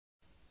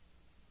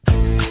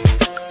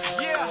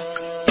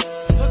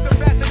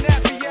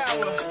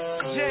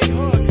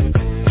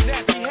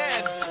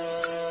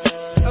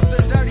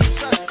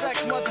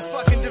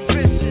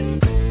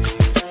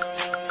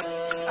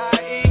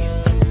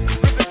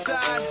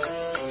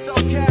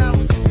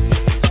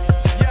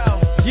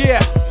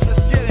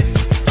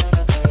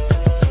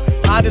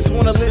I just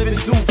wanna live and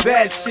do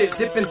bad shit.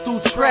 Dipping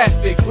through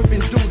traffic, whipping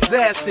dudes'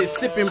 asses,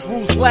 sipping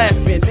brews,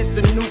 laughing. It's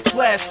the new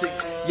classic.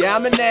 Yeah,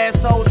 I'm an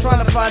asshole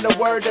trying to find a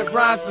word that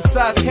rhymes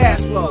besides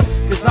cash flow.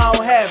 Cause I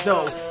don't have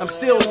though, I'm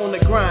still on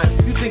the grind.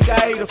 You think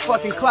I ate a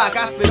fucking clock,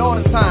 I spit all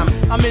the time.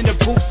 I'm in the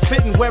booth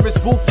spitting, where is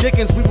Booth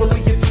Dickens? We will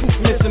leave your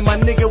tooth missing, my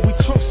nigga, we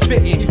truth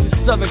spitting. This is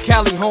Southern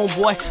Cali,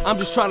 homeboy, I'm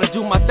just trying to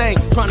do my thing,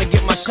 trying to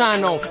get my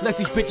shine on. Let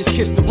these bitches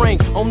kiss the ring,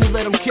 only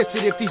let them kiss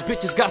it if these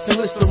bitches got some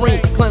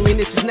Listerine.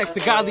 Cleanliness is next to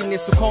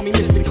godliness, so call me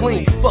Mr.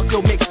 Clean. Fuck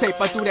your mixtape,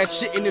 I threw that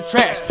shit in the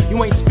trash.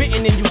 You ain't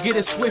spitting and you get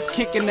a swift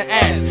kick in the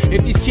ass.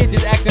 If these kids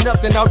is acting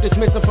up, then I'll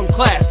dismiss them from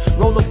class.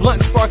 Roll a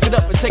blunt, spark it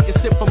up and take a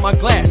sip from my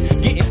glass.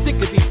 Getting sick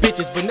of these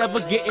bitches, but never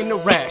getting a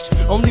rash.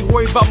 Only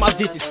worry about my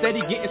digits,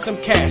 steady getting some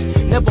cash.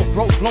 Never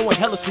broke, blowing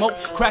hella smoke,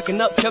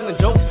 cracking up, telling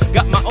jokes.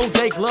 Got my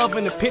OJ glove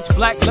and a pitch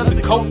black leather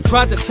coat.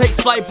 Tried to take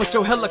flight, but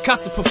your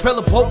helicopter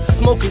propeller boat.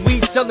 Smoking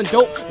weed, selling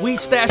dope, weed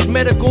stash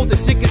medical. The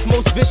sickest,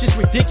 most vicious,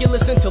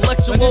 ridiculous,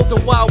 intellectual. It's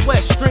the Wild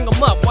West, string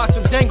them up, watch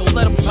them dangle,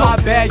 let them choke. My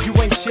bad, you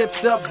ain't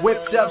chipped up,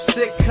 whipped up,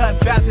 sick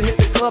cut. About to hit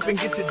the club and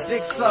get your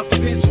dick sucked.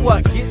 Bitch,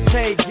 what? Get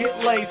paid,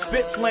 get laid,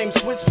 spit flame,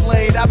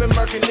 switchblade. I've been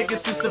murking niggas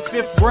since the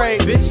 5th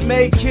grade. Bitch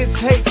made kids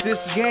hate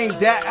this game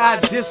that I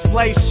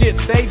display. Shit,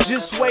 they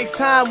just waste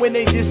time when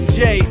they just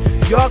jay.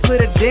 Y'all clear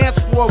the dance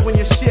floor when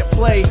your shit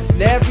play.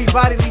 Now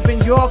everybody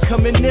leaving, y'all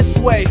coming this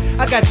way.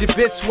 I got your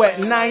bitch wet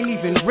and I ain't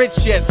even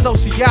rich yet. So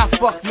she out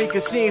fuck me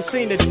cause she ain't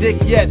seen a dick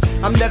yet.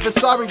 I'm never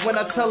sorry when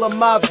I tell her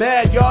my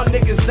bad. Y'all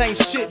niggas ain't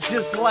shit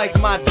just like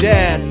my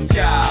dad.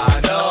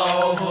 Y'all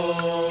know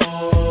who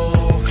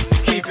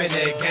keeping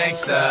it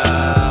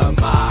gangsta.